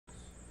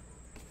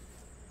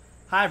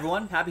Hi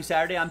everyone, happy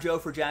Saturday. I'm Joe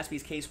for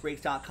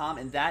JaspysCaseBreaks.com,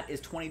 and that is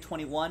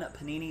 2021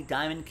 Panini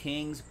Diamond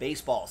Kings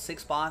Baseball.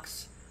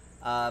 6-box,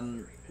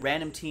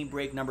 random team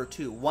break number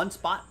 2. One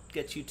spot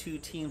gets you 2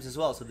 teams as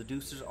well, so the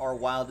deuces are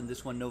wild in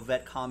this one. No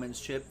vet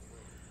commons chip.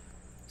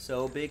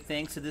 So big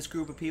thanks to this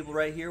group of people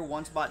right here.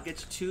 One spot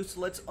gets you 2, so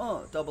let's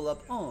double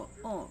up.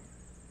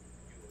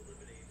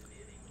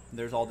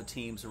 There's all the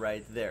teams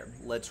right there.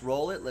 Let's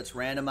roll it. Let's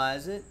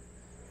randomize it.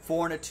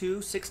 4 and a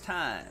 2, 6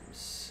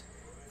 times.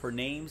 For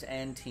names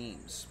and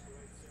teams.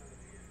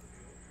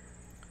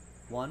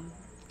 1,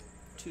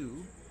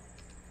 2,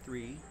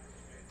 3,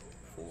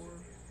 4,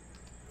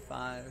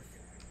 5,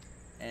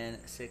 and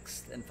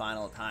 6th and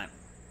final time.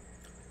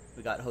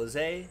 We got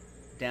Jose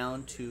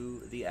down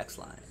to the X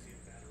line.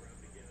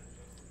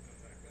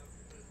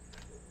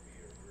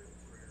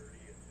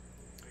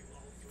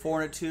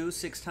 Four and a 2,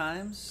 6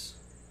 times.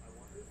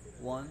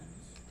 1,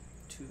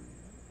 2,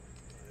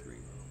 3,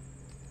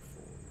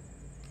 4,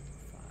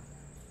 5,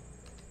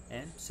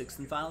 and 6th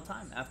and final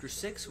time. After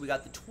 6, we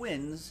got the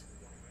Twins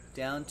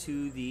down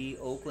to the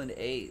Oakland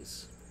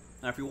A's.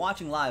 Now, if you're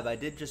watching live, I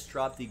did just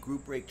drop the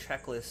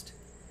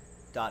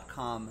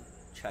groupbreakchecklist.com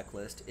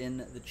checklist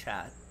in the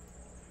chat.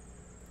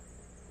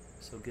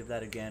 So give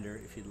that a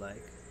gander if you'd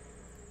like.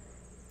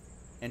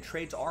 And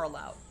trades are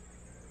allowed.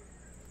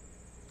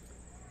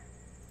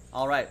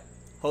 All right.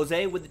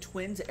 Jose with the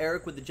Twins,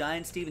 Eric with the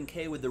Giants, Stephen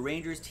K with the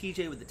Rangers,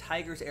 TJ with the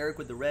Tigers, Eric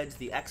with the Reds,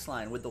 the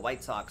X-Line with the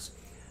White Sox,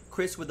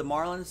 Chris with the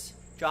Marlins,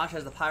 Josh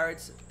has the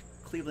Pirates,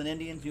 Cleveland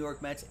Indians, New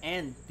York Mets,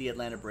 and the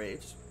Atlanta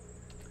Braves.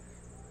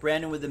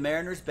 Brandon with the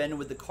Mariners, Ben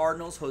with the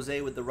Cardinals, Jose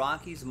with the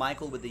Rockies,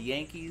 Michael with the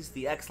Yankees,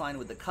 the X-Line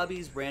with the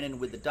Cubbies, Brandon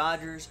with the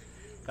Dodgers.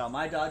 Got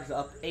my Dodgers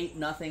up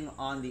 8-0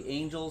 on the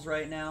Angels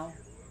right now.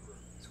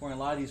 Scoring a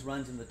lot of these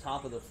runs in the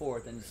top of the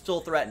 4th and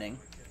still threatening.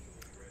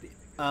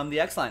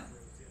 The X-Line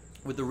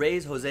with the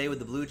Rays, Jose with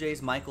the Blue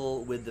Jays,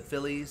 Michael with the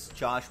Phillies,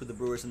 Josh with the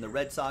Brewers and the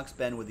Red Sox,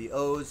 Ben with the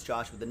O's,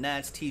 Josh with the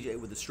Nets, TJ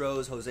with the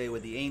Stros, Jose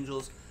with the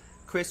Angels,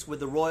 Chris with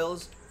the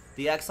Royals,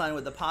 the X-Line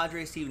with the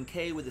Padres, Stephen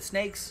K with the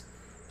Snakes,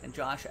 and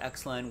Josh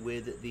X-Line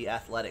with the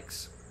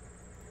Athletics.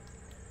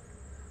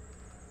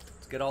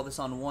 Let's get all this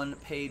on one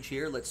page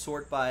here. Let's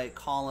sort by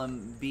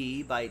column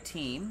B by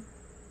team.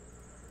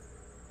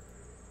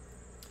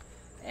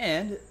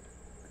 And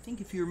I think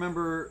if you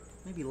remember,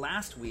 maybe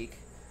last week,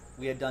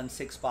 we had done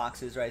 6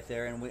 boxes right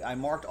there, and I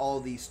marked all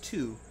of these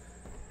 2,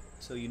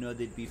 so you know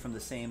they'd be from the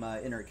same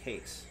inner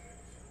case.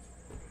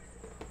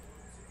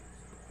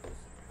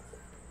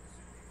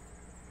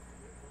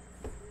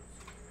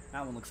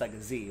 That one looks like a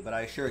Z, but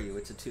I assure you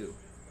it's a 2.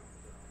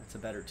 That's a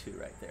better 2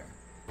 right there.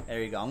 There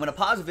you go. I'm going to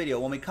pause the video.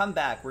 When we come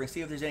back, we're going to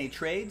see if there's any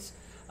trades.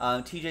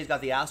 TJ's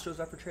got the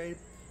Astros up for trade.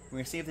 We're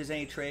going to see if there's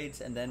any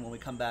trades, and then when we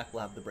come back,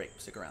 we'll have the break.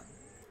 Stick around.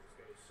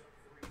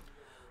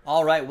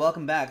 All right,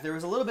 welcome back. There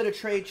was a little bit of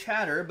trade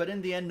chatter, but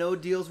in the end, no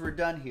deals were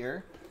done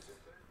here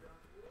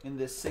in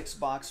this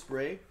 6-box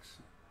break.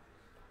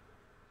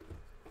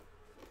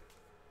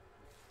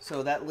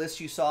 So that list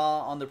you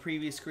saw on the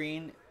previous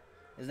screen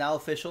is now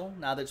official,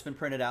 now that it's been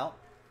printed out.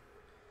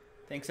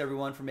 Thanks,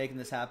 everyone, for making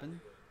this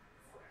happen.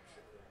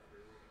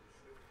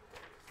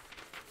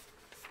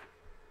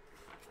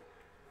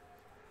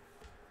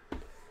 All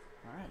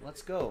right,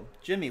 let's go.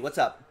 Jimmy, what's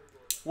up?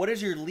 What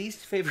is your least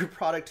favorite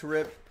product to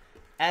rip?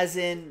 As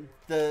in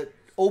the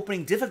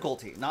opening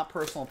difficulty, not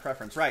personal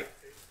preference. Right.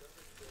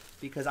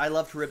 Because I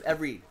love to rip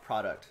every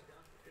product.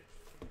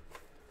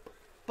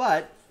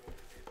 But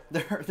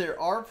there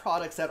are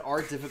products that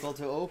are difficult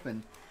to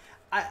open.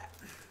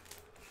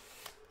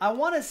 I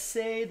want to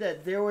say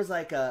that there was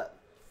like I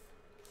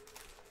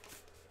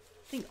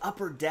think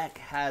Upper Deck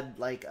had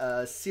like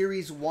a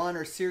Series 1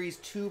 or Series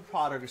 2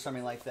 product or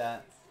something like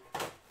that.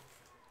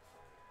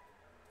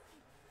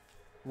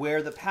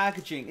 Where the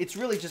packaging, it's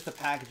really just the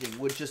packaging,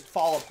 would just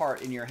fall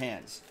apart in your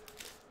hands.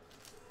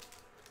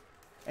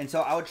 And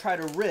so I would try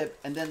to rip,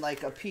 and then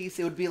like a piece,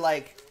 it'd be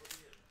like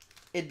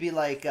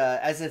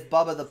as if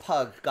Bubba the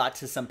Pug got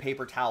to some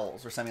paper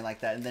towels or something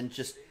like that, and then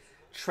just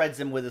shreds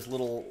them with his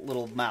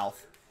little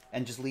mouth,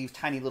 and just leaves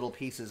tiny little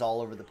pieces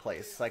all over the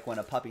place. It's like when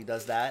a puppy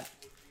does that.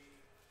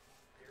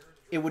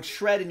 It would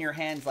shred in your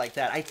hands like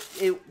that.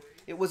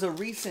 It was a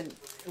recent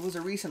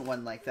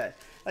one like that.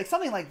 Like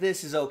something like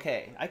this is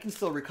okay. I can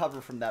still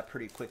recover from that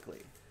pretty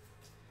quickly.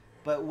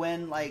 But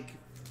when the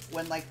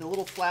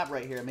little flap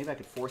right here, maybe I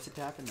could force it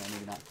to happen. No,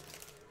 maybe not.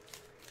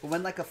 But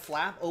when like a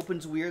flap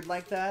opens weird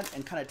like that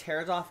and kind of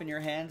tears off in your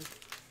hands,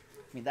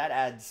 I mean that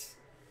adds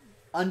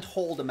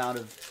untold amount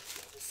of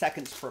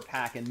seconds per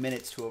pack and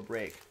minutes to a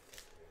break.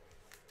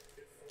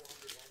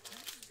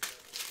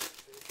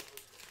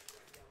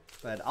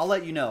 But I'll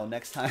let you know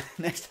next time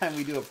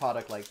we do a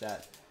product like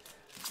that.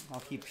 I'll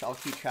keep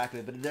track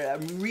of it.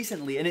 But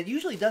recently, and it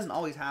usually doesn't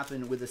always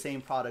happen with the same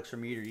products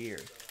from year to year.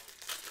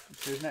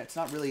 It's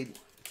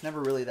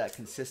never really that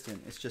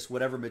consistent. It's just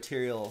whatever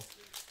material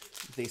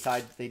they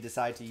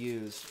decide to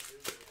use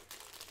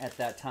at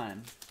that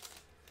time.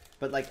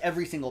 But like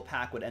every single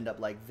pack would end up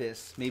like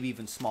this, maybe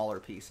even smaller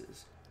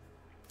pieces.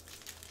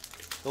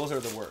 Those are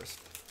the worst.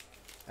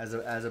 as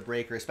a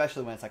breaker,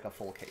 especially when it's like a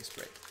full case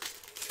break.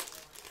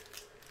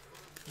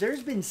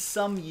 There's been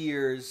some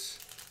years,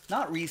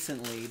 not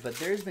recently, but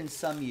there's been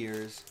some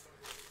years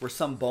where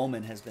some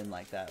Bowman has been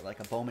like that, like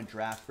a Bowman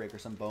draft break or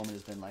some Bowman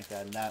has been like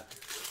that, and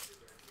that's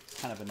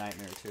kind of a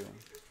nightmare too.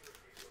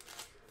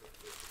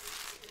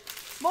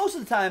 Most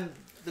of the time,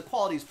 the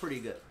quality is pretty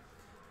good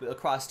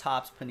across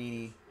Topps,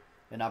 Panini,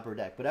 and Upper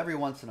Deck. But every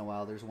once in a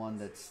while, there's ones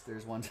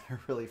that are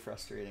really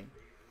frustrating,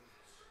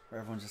 where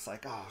everyone's just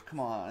like, "Oh, come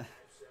on."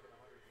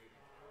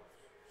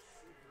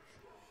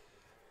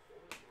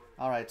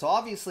 All right, so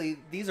obviously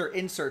these are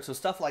inserts, so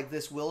stuff like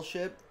this will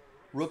ship.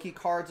 Rookie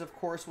cards, of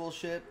course, will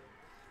ship.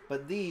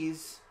 But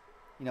these,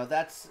 you know,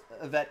 that's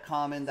a vet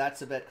common,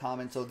 that's a vet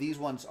common. So these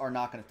ones are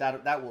not going to,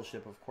 that will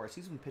ship, of course.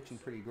 He's been pitching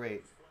pretty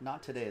great.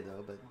 Not today,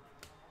 though, but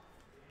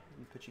he's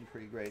been pitching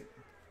pretty great.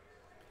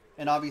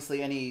 And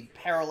obviously any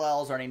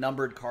parallels or any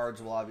numbered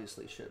cards will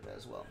obviously ship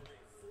as well.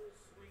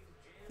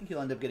 I think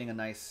you'll end up getting a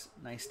nice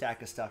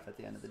stack of stuff at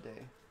the end of the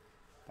day,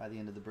 by the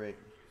end of the break.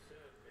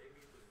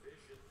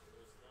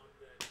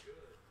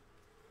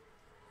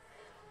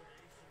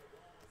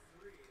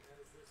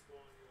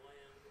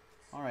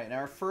 All right, now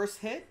our first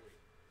hit,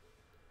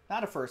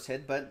 not a first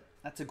hit, but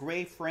that's a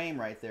gray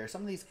frame right there.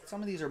 Some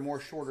of these are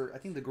more shorter. I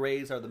think the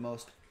grays are the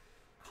most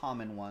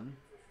common one.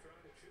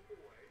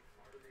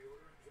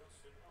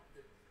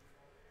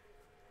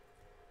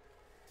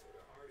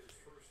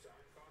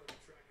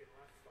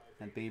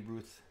 And Babe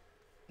Ruth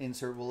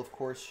insert will of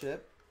course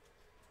ship.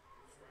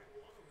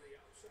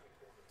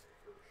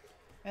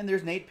 And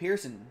there's Nate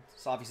Pearson.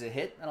 It's obviously a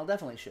hit, and I'll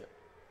definitely ship.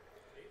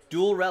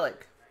 Dual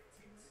Relic.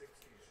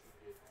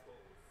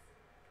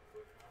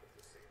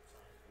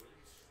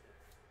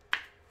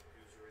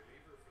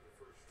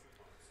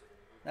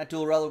 That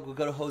dual relic will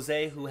go to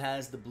Jose, who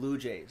has the Blue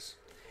Jays.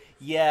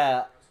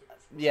 Yeah,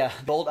 the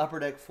old Upper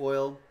Deck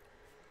foil.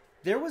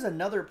 There was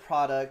another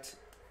product,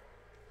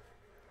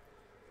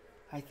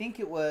 I think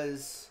it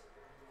was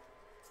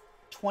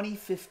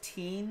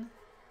 2015,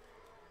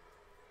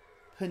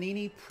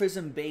 Panini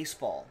Prism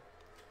Baseball.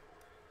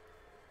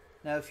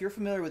 Now, if you're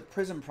familiar with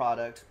Prism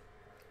product,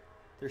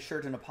 there's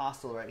Sheraton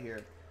Apostle right here.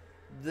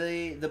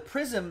 The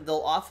Prism, they'll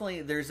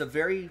often, there's a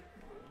very,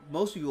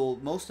 most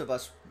of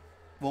us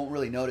won't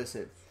really notice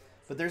it,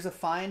 but there's a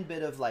fine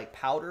bit of like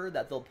powder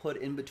that they'll put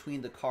in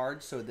between the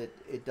cards so that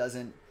it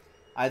doesn't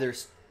either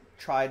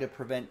try to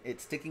prevent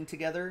it sticking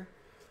together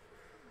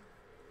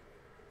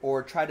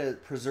or try to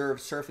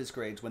preserve surface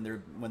grades when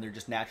they're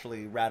just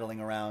naturally rattling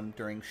around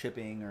during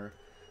shipping or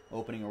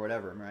opening or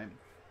whatever, right?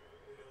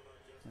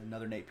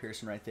 Another Nate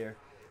Pearson right there.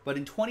 But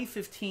in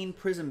 2015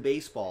 Prism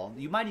Baseball,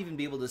 you might even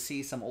be able to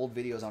see some old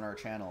videos on our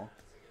channel.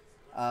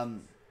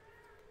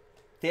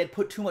 They had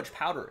put too much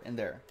powder in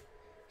there.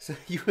 So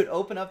you would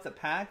open up the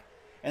pack,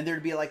 and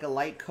there'd be like a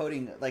light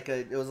coating,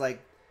 it was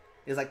like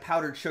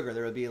powdered sugar.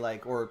 There would be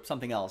like, or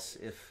something else.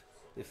 If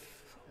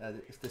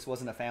this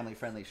wasn't a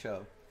family-friendly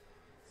show,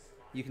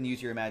 you can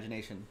use your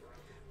imagination.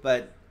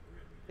 But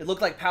it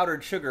looked like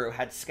powdered sugar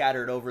had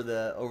scattered over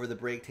the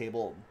break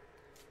table.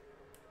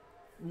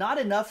 Not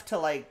enough to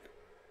like,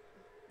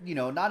 you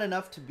know, not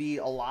enough to be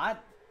a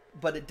lot,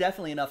 but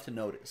definitely enough to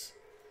notice.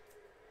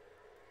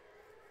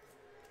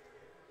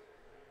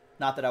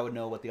 Not that I would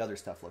know what the other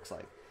stuff looks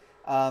like.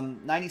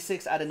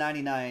 96 out of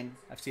 99.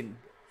 I've seen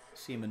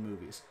him in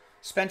movies.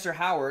 Spencer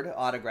Howard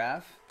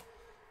autograph.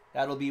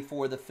 That'll be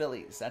for the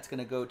Phillies. That's going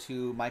to go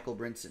to Michael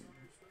Brinson.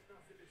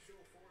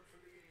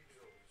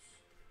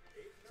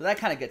 So that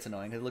kind of gets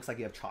annoying because it looks like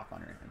you have chalk on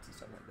your hands and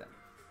stuff like that.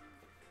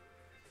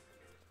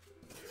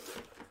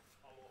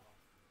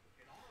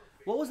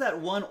 What was that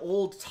one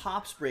old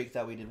Topps break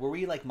that we did? Were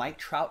we like Mike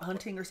Trout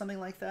hunting or something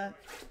like that?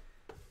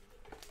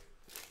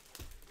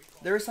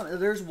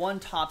 There's one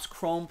Topps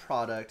Chrome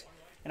product,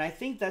 and I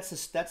think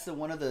that's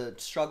one of the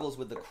struggles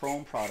with the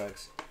Chrome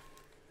products.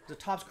 There's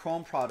a Topps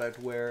Chrome product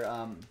where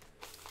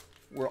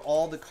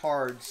all the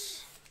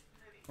cards,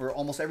 or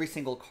almost every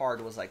single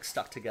card, was like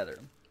stuck together,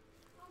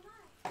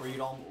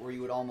 where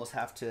you would almost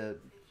have to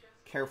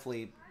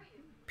carefully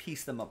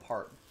piece them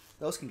apart.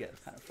 Those can get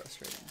kind of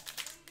frustrating.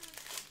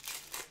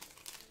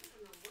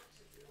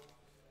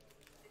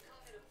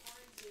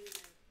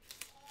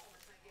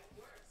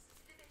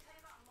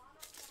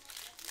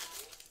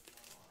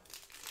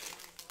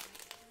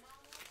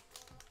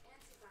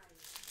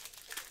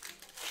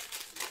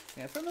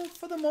 Yeah,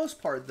 for the most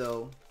part,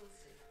 though,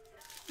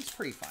 it's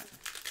pretty fine.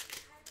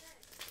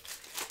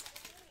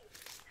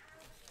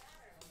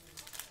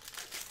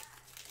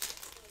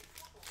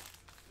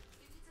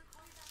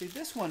 See,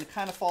 this one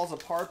kind of falls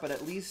apart, but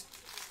at least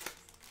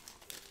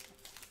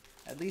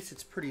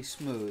it's pretty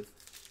smooth.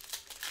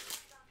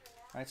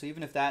 All right, so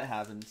even if that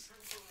happens,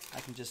 I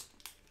can just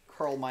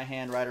curl my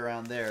hand right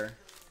around there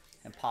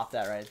and pop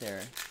that right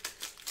there.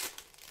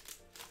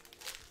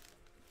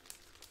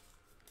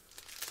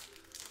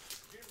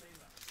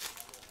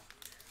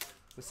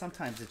 But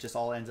sometimes it just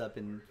all ends up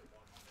in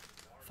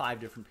 5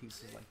 different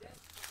pieces like that.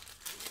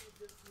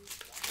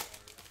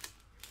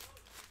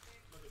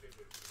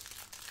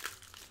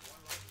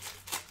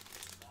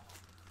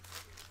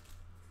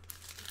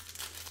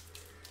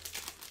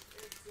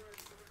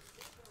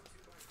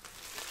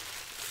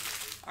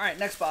 All right,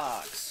 next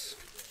box.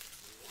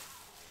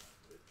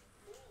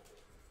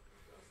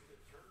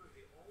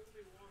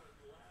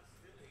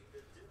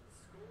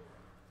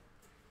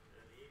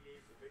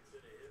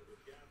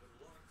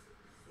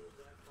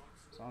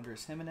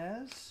 Andres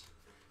Jimenez.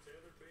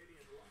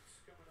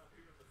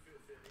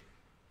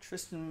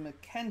 Tristan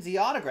McKenzie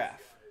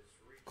autograph.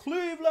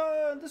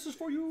 Cleveland, this is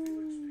for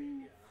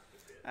you.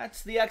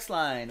 That's the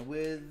X-Line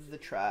with the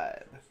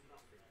Tribe.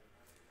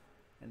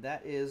 And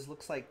that is,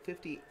 looks like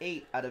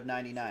 58 out of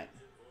 99.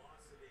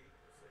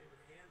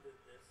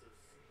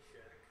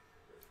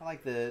 I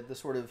like the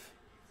sort of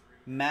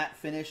matte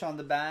finish on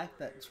the back,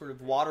 that sort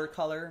of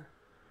watercolor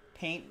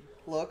paint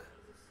look.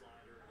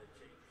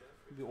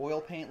 The oil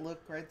paint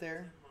look right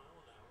there.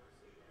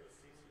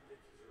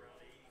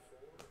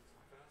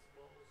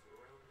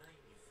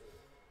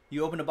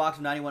 You opened a box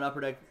of 91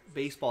 Upper Deck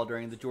baseball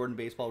during the Jordan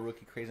baseball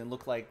rookie craze and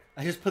looked like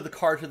I just put the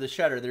card to the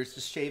shredder. There's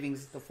just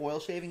shavings, the foil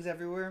shavings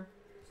everywhere.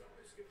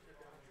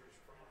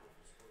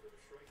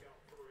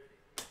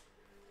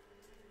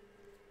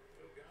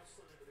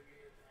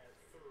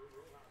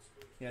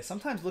 Yeah,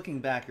 sometimes looking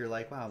back, you're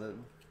like, wow, the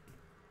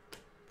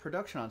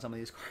production on some of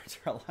these cards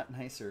are a lot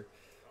nicer.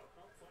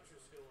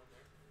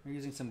 We're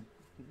using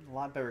a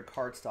lot better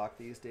card stock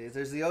these days.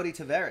 There's the Odi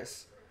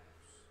Taveras.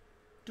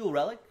 Dual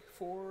relic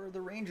for the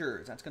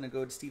Rangers. That's going to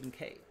go to Stephen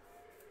K.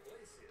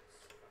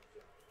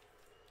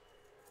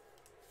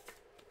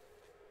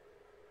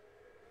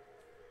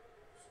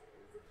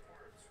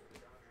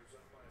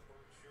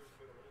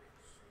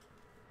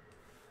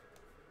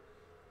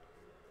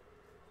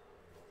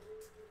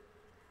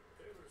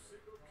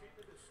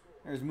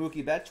 There's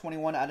Mookie Betts,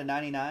 21 out of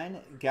 99.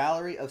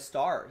 Gallery of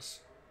Stars.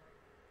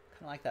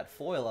 Kind of like that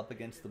foil up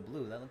against the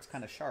blue. That looks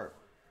kind of sharp.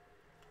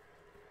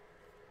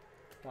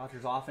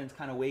 Dodgers offense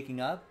kind of waking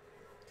up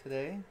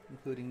today,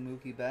 including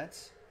Mookie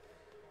Betts.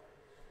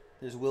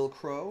 There's Will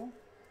Crow.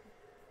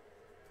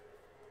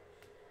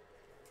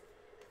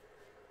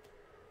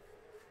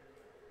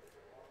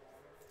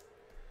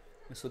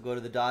 This will go to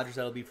the Dodgers.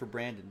 That'll be for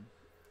Brandon.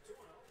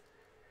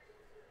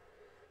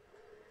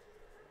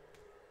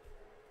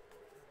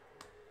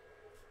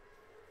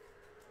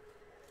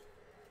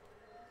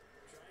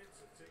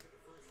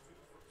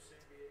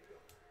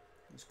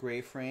 There's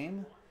Gray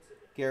Frame.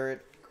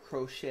 Garrett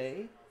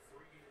Crochet.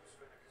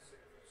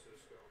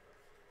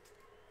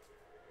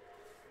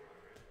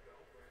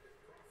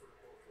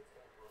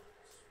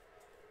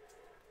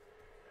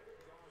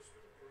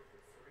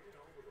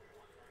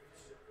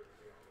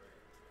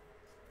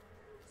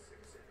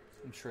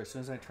 I'm sure as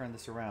soon as I turn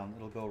this around,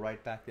 it'll go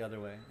right back the other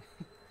way.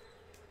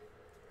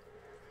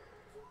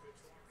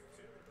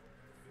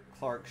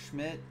 Clark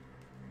Schmidt.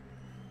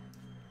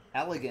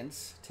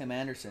 Elegance, Tim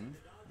Anderson.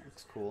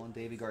 Looks cool. And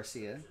Davey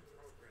Garcia.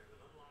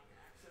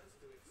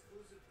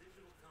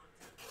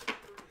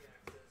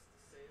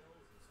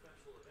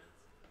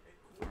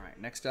 All right,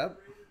 next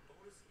up.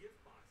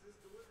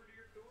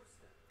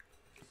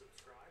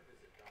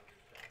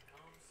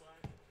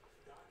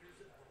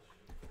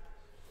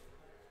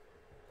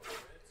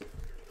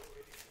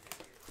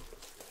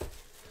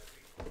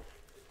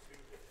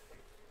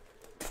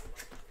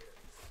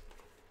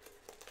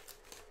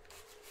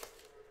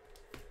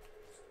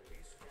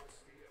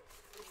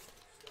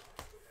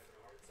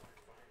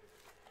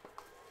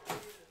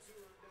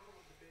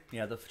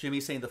 Yeah,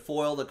 Jimmy's saying the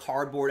foil, the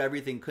cardboard,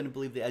 everything. Couldn't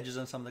believe the edges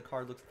on some of the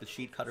card. Looked like the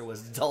sheet cutter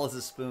was dull as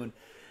a spoon.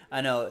 I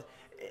know.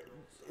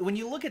 When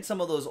you look at some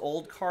of those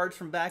old cards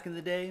from back in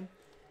the day,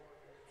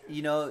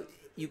 you know,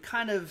 you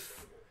kind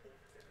of...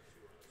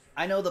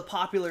 I know the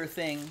popular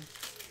thing...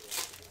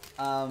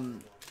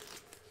 on...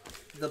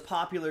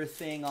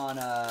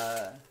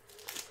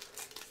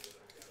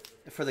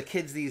 for the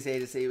kids these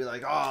days, they be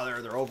like, oh,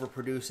 they're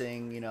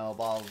overproducing, you know,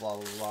 blah, blah,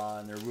 blah, blah,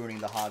 and they're ruining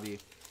the hobby.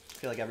 I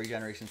feel like every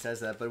generation says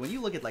that, but when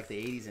you look at like the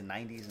 80s and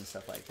 90s and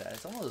stuff like that,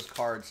 some of those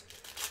cards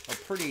are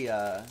pretty,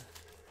 some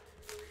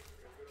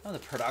of the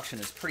production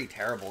is pretty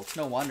terrible. It's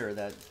no wonder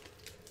that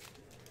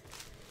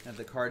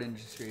the card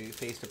industry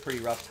faced a pretty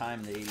rough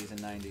time in the 80s and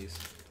 90s.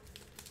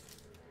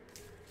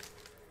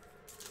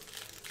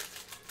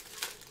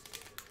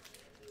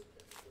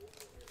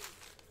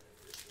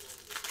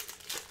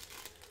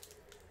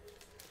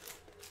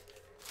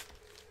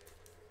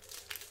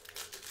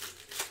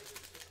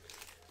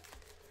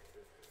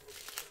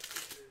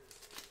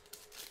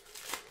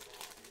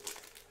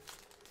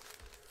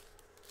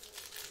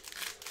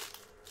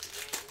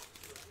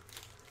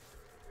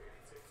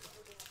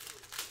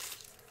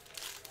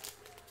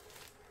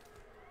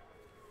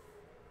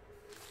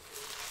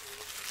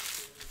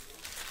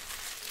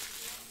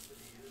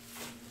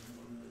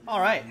 All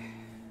right,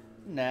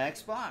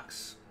 next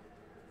box.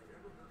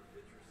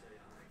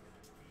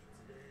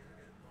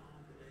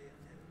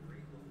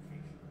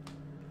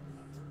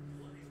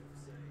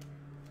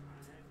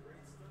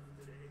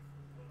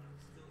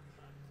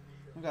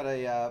 We've got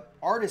a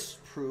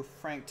artist proof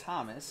Frank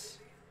Thomas.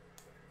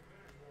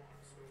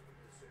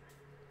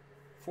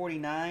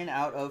 49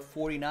 out of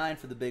 49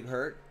 for the Big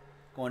Hurt,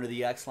 going to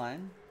the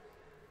X-Line.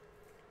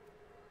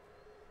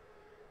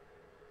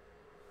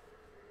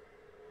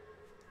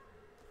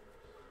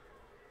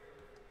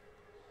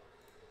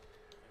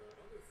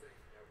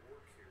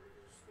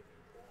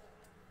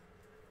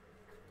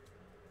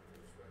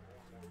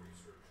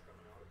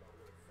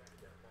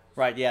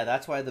 Right, yeah,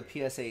 that's why the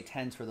PSA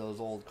 10s for those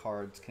old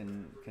cards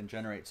can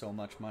generate so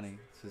much money.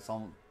 It's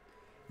almost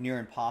near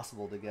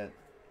impossible to get.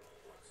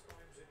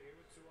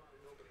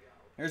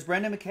 There's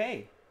Brendan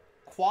McKay,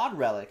 quad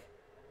relic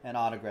and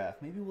autograph.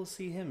 Maybe we'll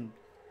see him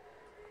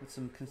with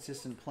some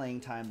consistent playing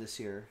time this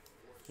year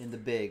in the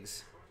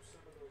bigs.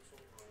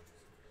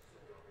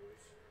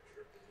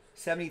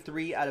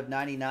 73 out of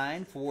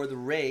 99 for the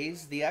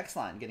Rays. The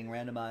X-Line getting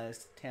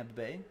randomized Tampa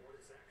Bay.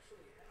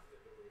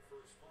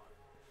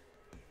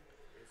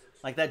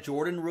 Like that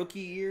Jordan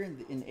rookie year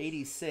in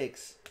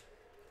 86.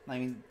 I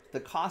mean, the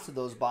cost of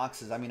those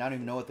boxes, I mean, I don't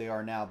even know what they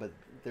are now, but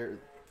they're,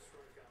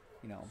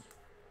 you know,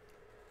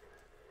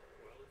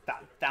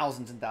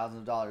 thousands and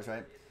thousands of dollars,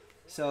 right?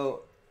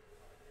 So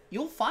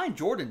you'll find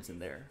Jordans in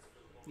there.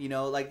 You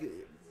know, like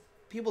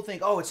people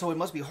think, oh, so it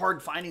must be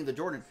hard finding the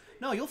Jordan.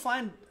 No, you'll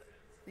find,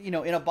 you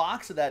know, in a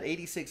box of that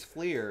 86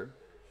 Fleer,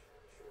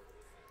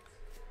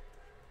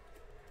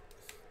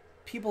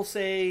 people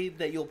say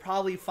that you'll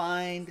probably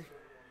find,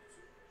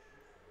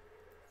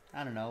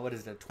 I don't know, what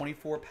is it, a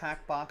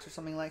 24-pack box or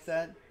something like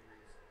that?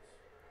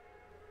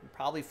 You'll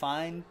probably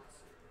find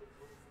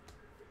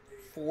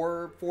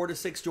four to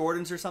six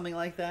Jordans or something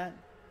like that.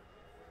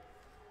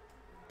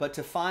 But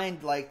to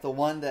find like the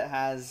one that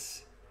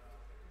has,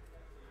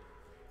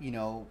 you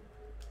know,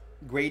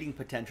 grading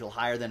potential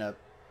higher than a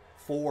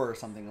 4 or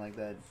something like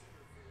that,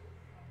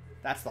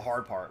 that's the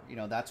hard part. You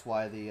know, that's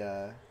why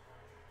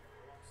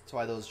that's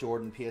why those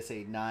Jordan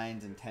PSA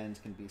 9s and 10s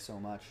can be so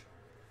much.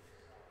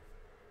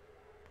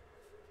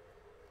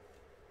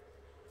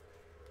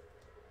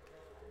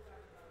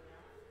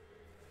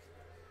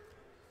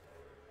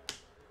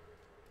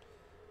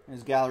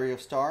 There's Gallery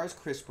of Stars,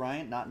 Chris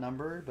Bryant, not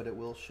numbered, but it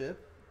will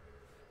ship.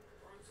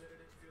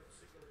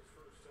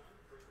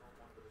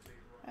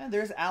 And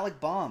there's Alec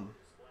Baum.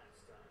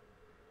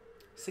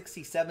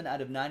 67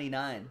 out of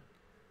 99.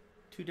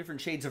 Two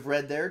different shades of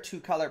red there.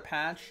 Two-color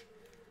patch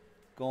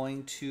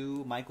going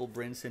to Michael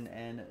Brinson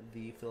and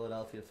the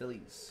Philadelphia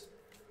Phillies.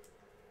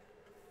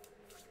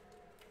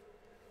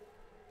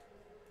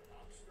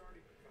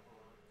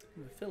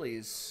 The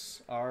Phillies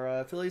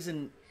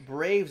and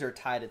Braves are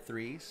tied at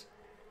 3s.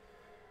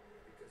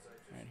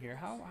 Right here,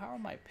 how are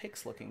my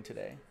picks looking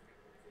today?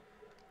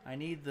 I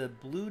need the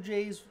Blue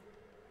Jays,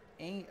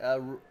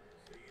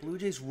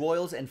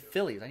 Royals, and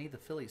Phillies. I need the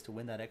Phillies to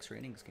win that extra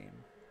innings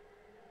game.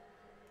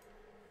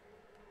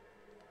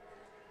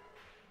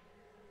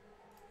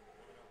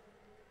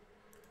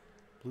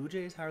 Blue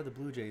Jays, how are the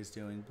Blue Jays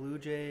doing? Blue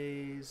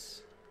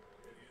Jays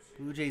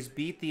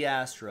beat the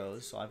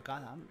Astros, so I've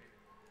got.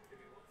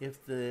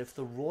 If the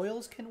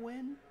Royals can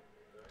win,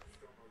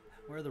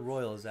 where are the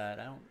Royals at?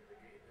 I don't.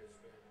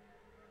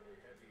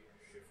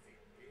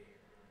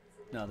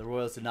 No, the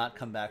Royals did not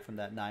come back from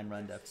that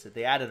 9-run deficit.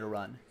 They added a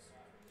run.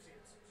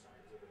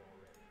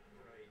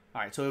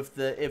 All right, so if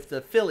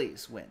the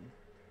Phillies win,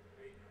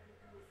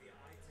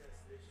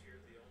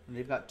 and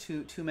they've got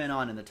two men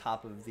on in the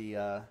top of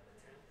the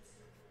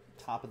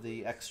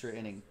extra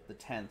inning, the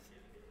 10th.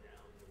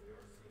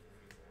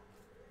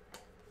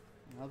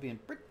 I'll be in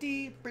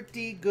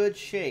pretty good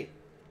shape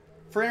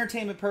for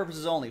entertainment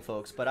purposes only,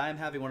 folks. But I am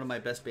having one of my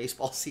best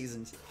baseball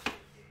seasons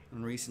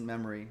in recent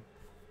memory.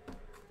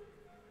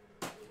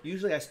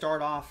 Usually I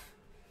start off.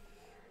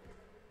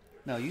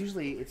 No,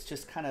 usually it's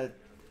just I kind of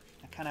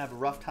have a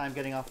rough time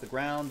getting off the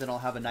ground. Then I'll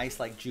have a nice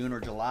like June or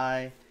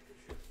July.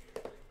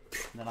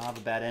 And then I'll have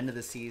a bad end of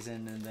the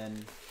season, and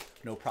then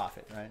no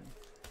profit, right?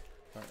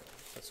 But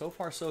so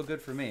far, so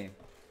good for me.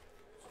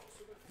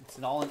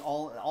 It's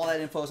all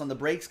that info is on the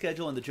break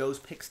schedule and the Joe's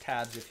Picks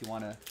tabs if you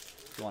wanna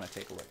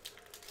take a look.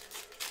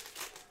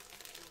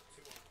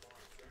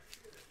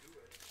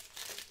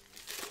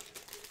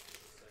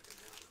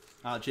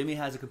 Jimmy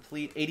has a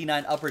complete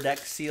 89 Upper Deck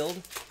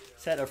sealed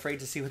set. Afraid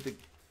to see what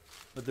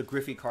the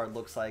Griffey card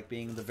looks like,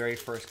 being the very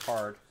first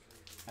card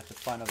at the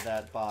front of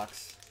that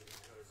box.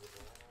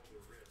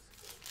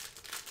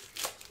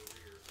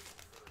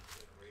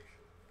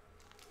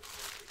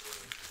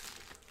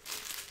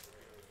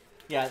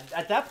 Yeah,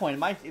 at that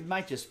point, it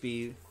might just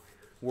be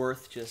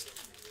worth just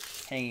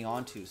hanging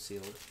on to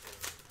sealed.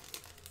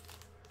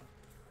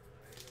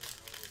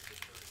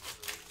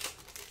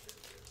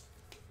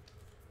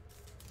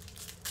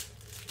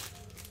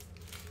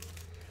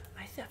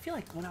 I feel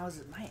like when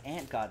my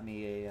aunt got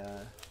me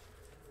a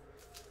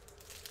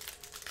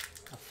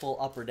full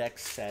Upper Deck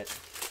set.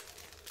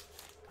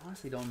 I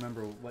honestly don't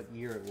remember what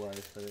year it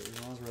was, but it was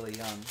when I was really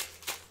young.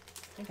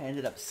 I think I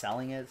ended up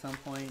selling it at some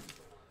point.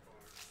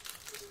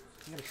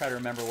 I'm going to try to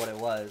remember what it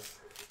was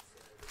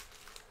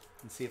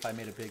and see if I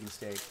made a big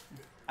mistake.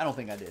 I don't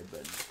think I did,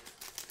 but...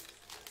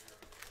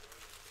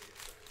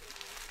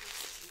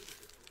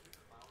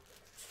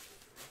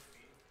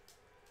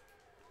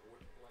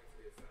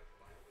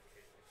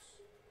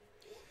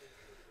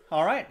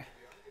 All right.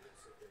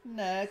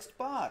 Next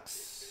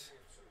box.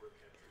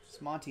 It's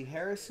Monty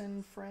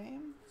Harrison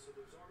frame.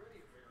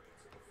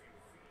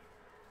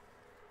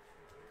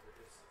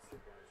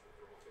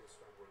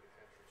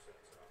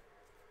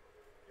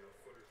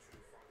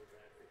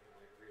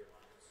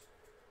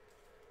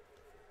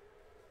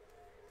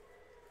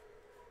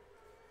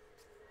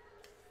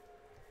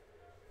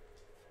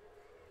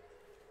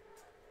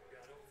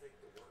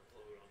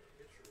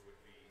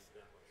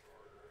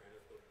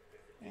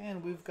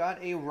 we've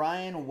got a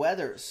Ryan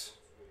Weathers.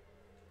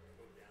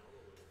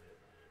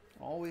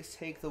 Always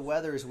take the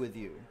Weathers with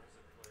you.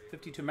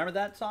 52. Remember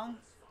that song?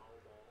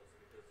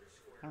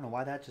 I don't know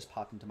why that just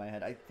popped into my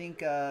head. I think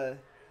the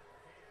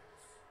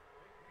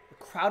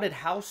Crowded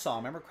House song.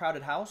 Remember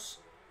Crowded House?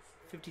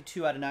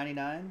 52 out of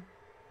 99.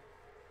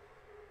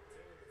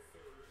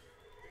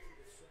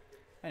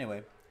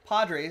 Anyway,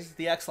 Padres,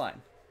 the X line.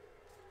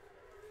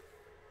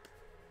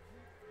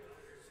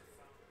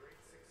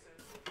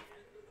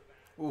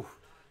 Ooh,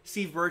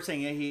 Steve Bird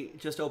saying he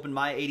just opened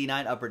my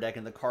 89 upper deck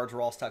and the cards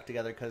were all stuck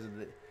together because of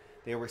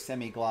they were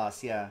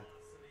semi-gloss. Yeah,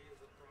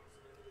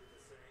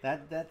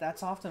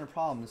 that's often a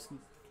problem. This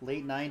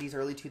late 90s,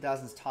 early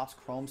 2000s Topps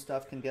Chrome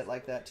stuff can get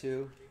like that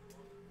too.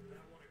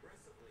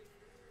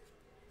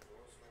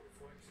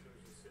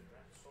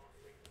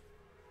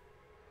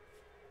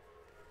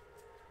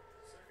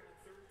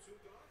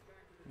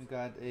 We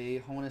got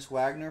a Honus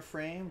Wagner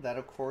frame. That,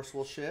 of course,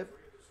 will ship.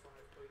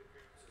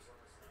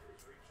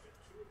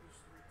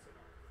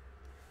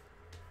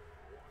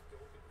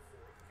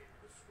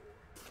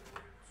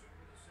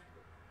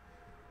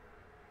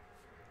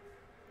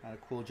 Got a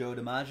cool Joe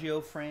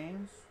DiMaggio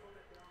frame.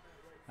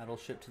 That'll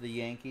ship to the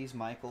Yankees,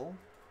 Michael.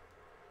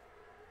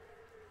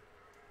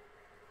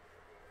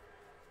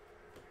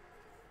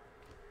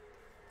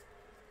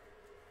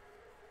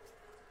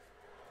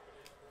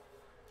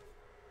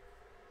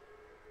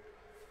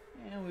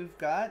 And we've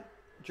got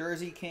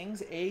Jersey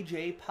Kings,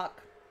 A.J.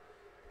 Puck.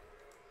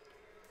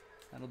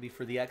 That'll be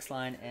for the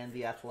X-Line and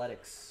the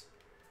Athletics.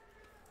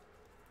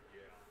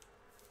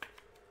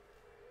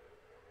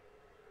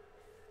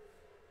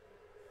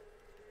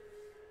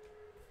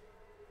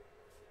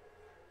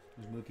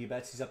 There's Mookie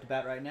Betts. He's up to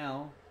bat right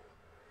now.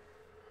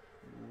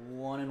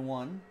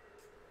 1-1.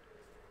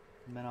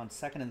 Men on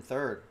second and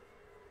third.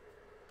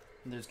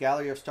 And there's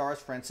Gallery of Stars,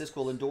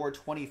 Francisco Lindor,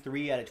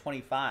 23 out of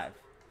 25.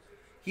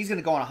 He's going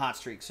to go on a hot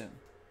streak soon.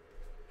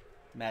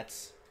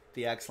 Mets,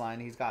 the X-Line,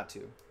 he's got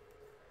to.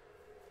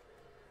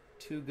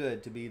 Too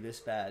good to be this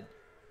bad.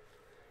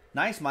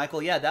 Nice,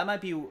 Michael. Yeah, that might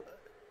be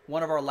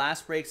one of our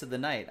last breaks of the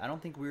night. I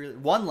don't think we're...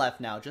 One left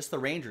now, just the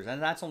Rangers,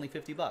 and that's only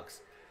 $50.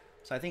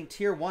 So I think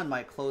Tier 1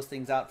 might close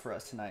things out for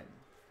us tonight.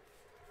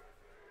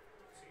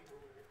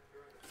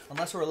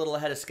 Unless we're a little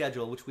ahead of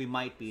schedule, which we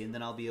might be, and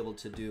then I'll be able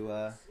to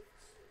do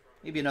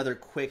maybe another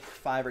quick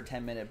 5 or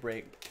 10 minute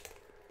break.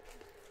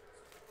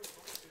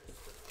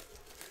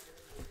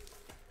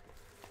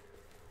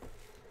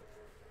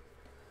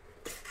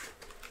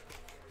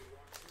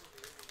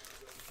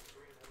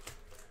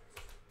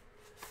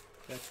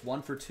 That's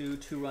 1 for 2,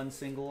 2-run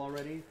single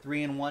already.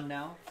 3-1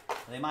 now.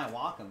 They might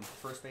walk him.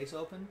 First base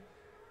open.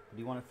 Do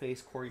you want to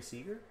face Corey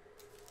Seager?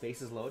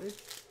 Bases loaded?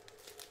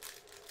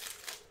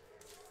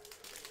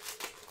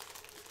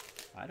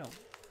 I don't.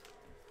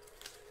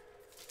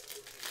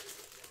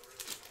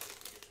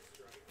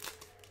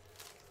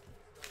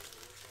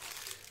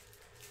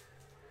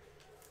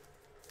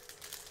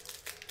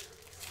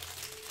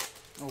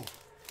 Oh.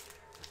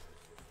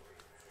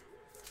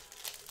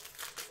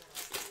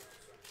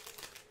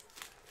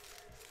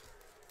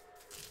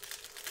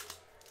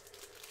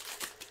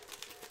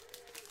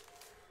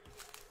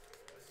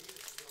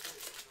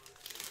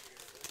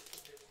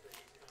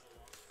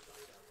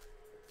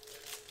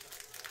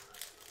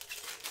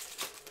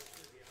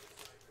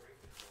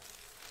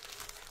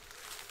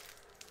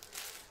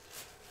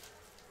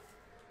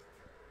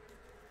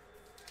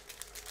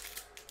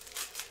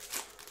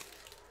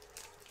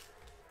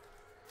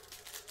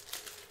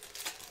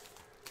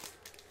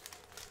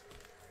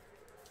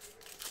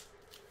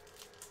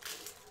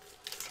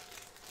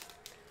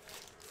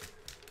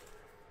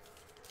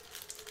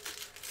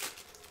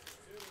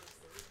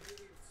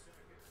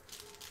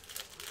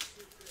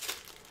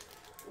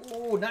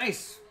 Oh,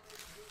 nice.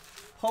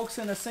 Pokes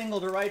in a single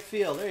to right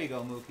field. There you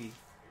go, Mookie.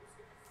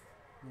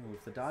 Ooh,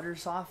 if the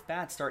Dodgers off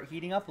bat start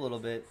heating up a little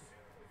bit.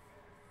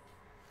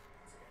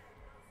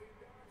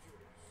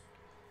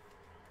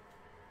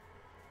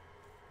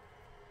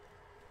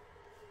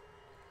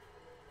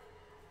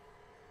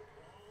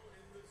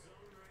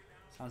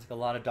 Sounds like a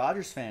lot of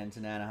Dodgers fans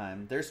in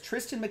Anaheim. There's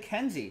Tristan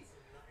McKenzie.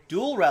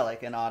 Dual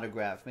relic and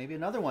autograph. Maybe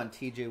another one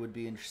TJ would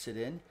be interested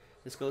in.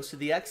 This goes to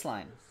the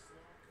X-Line.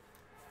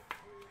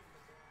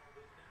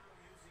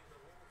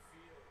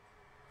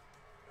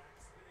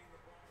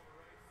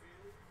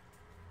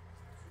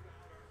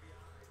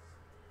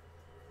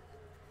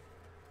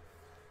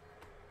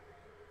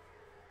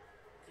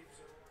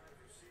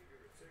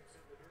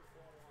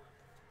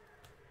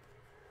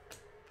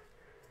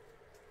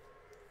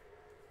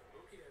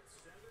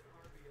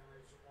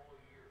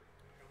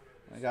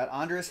 I got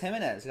Andres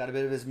Jimenez. Got a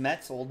bit of his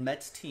old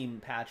Mets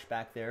team patch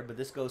back there, but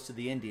this goes to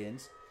the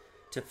Indians.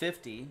 To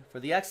 50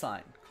 for the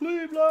X-Line.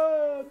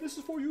 Cleveland, this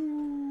is for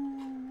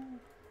you.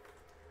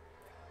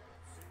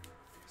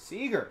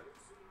 Seager,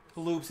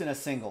 who loops in a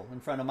single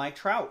in front of Mike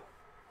Trout.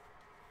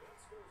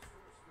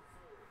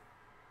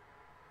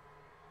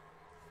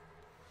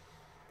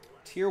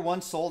 Tier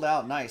 1 sold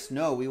out. Nice.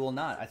 No, we will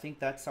not. I think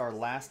that's our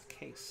last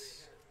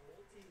case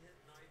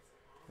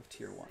of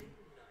Tier 1.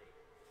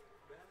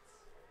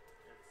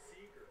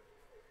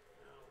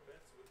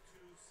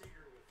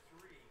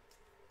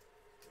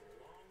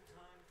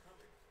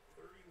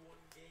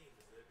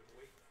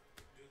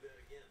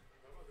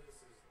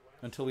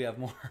 Until we have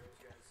more.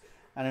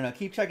 I don't know.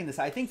 Keep checking this.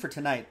 I think for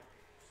tonight,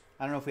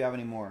 I don't know if we have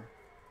any more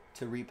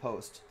to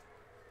repost.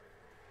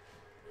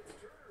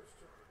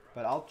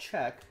 But I'll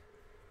check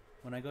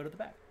when I go to the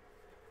back.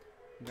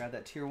 Grab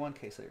that tier 1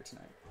 case later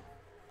tonight.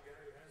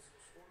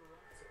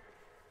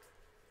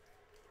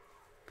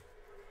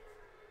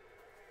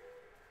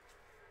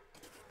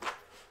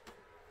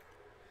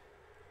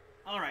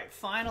 All right,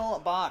 final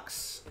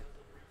box.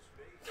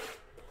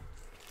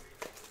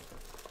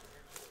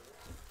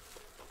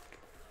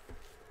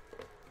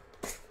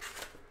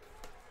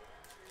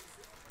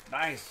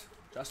 Nice.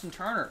 Justin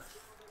Turner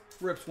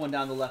rips one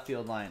down the left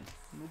field line.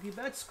 Mookie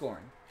Betts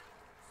scoring.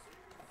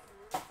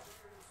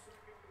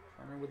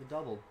 Turner with a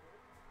double.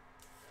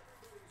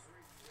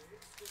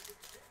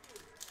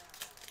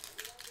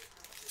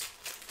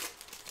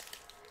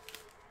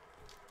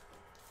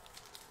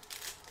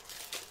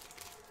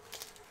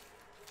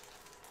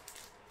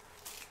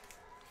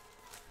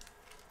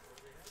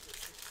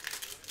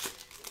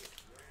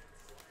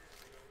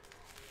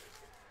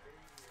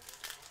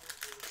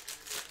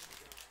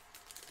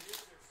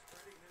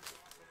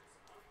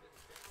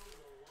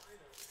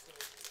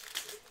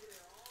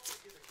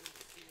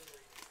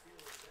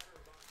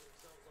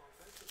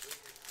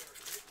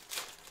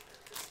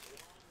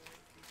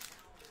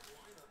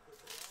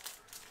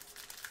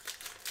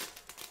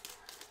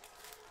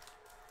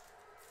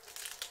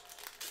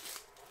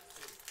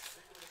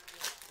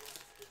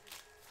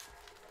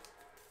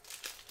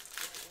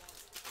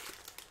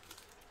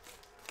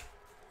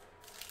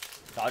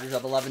 Dodgers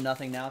up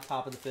 11-0 now,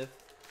 top of the 5th.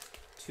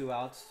 2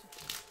 outs.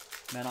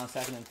 Men on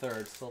second and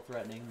third, still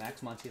threatening.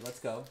 Max Muncy, let's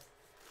go.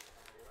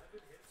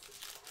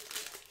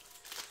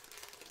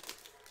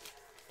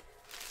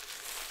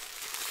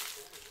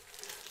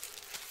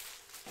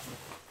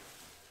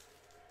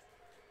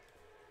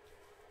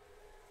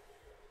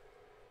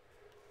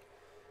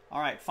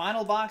 All right,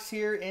 final box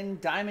here in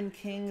Diamond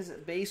Kings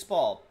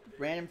Baseball.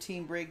 Random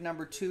team break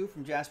number 2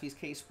 from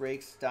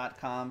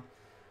JaspysCaseBreaks.com.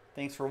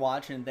 Thanks for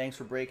watching and thanks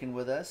for breaking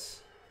with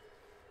us.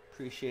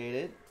 Appreciate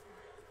it.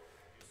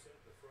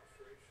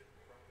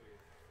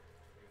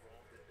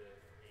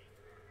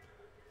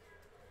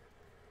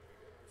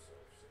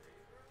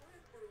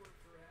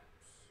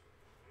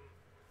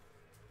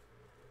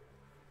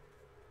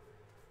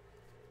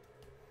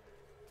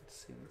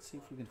 Let's see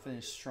if we can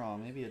finish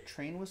strong. Maybe a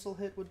train whistle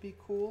hit would be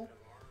cool.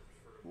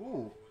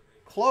 Ooh,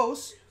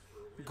 close.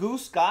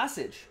 Goose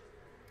Gossage.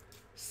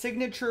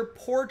 Signature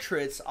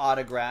Portraits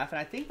autograph, and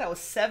I think that was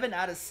 7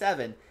 out of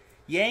 7.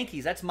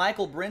 Yankees, that's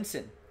Michael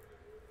Brinson.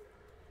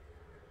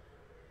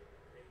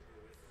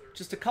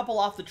 Just a couple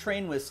off the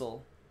train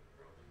whistle,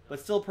 but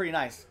still pretty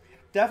nice.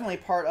 Definitely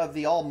part of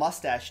the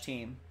all-mustache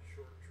team.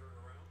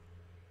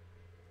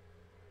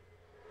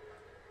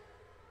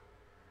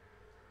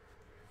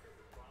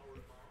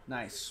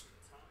 Nice.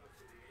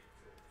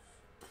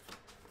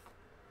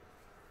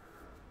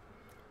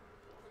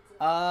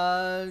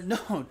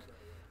 No.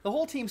 The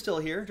whole team's still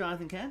here,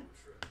 Jonathan Kent.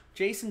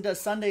 Jason does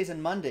Sundays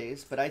and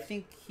Mondays, but I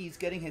think he's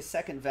getting his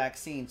second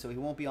vaccine, so he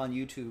won't be on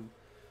YouTube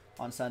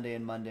on Sunday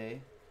and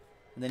Monday.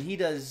 And then he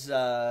does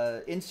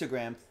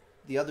Instagram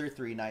the other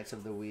 3 nights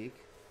of the week.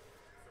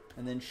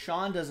 And then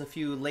Sean does a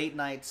few late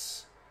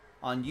nights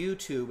on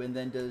YouTube and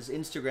then does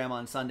Instagram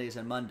on Sundays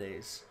and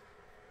Mondays.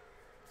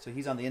 So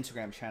he's on the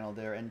Instagram channel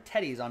there. And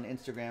Teddy's on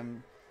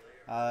Instagram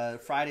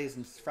Friday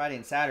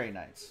and Saturday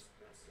nights.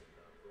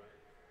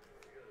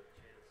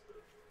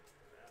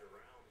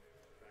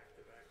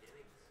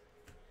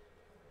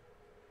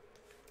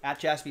 At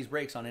Jaspys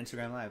Breaks on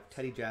Instagram Live.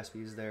 Teddy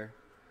Jaspy is there.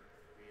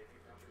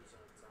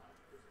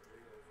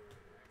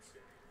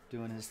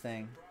 Doing his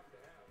thing.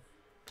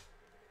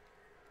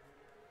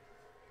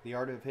 The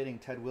Art of Hitting,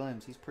 Ted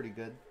Williams. He's pretty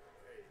good.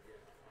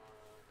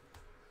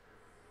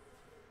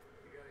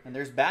 And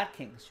there's Bat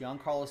Kings.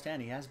 Giancarlo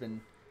Stanton. He has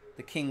been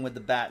the king with the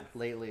bat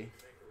lately.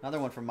 Another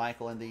one for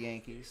Michael and the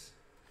Yankees.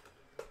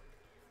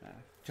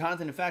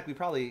 Jonathan, in fact, we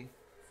probably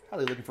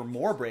looking for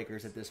more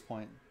breakers at this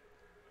point.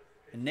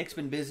 And Nick's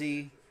been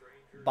busy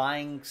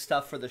buying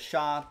stuff for the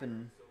shop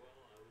and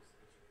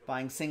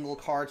buying single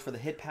cards for the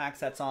hit packs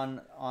that's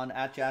on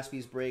at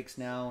Jaspys Breaks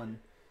now, and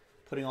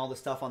putting all the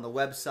stuff on the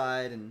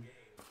website and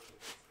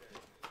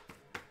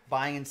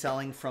buying and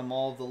selling from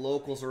all the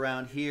locals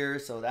around here,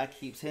 so that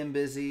keeps him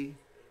busy.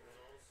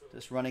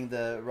 Just running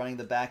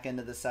the back end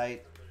of the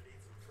site.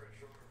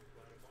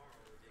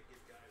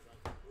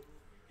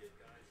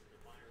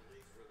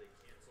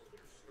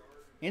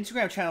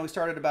 Instagram channel we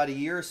started about a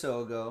year or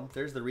so ago.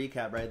 There's the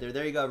recap right there.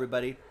 There you go,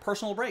 everybody.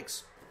 Personal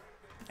breaks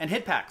and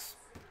hit packs.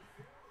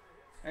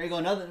 There you go,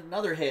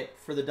 another hit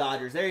for the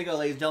Dodgers. There you go,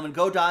 ladies and gentlemen.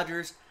 Go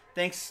Dodgers.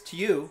 Thanks to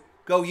you,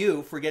 go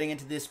you, for getting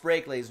into this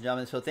break, ladies and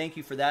gentlemen. So thank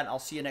you for that. I'll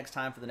see you next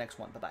time for the next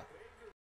one. Bye-bye.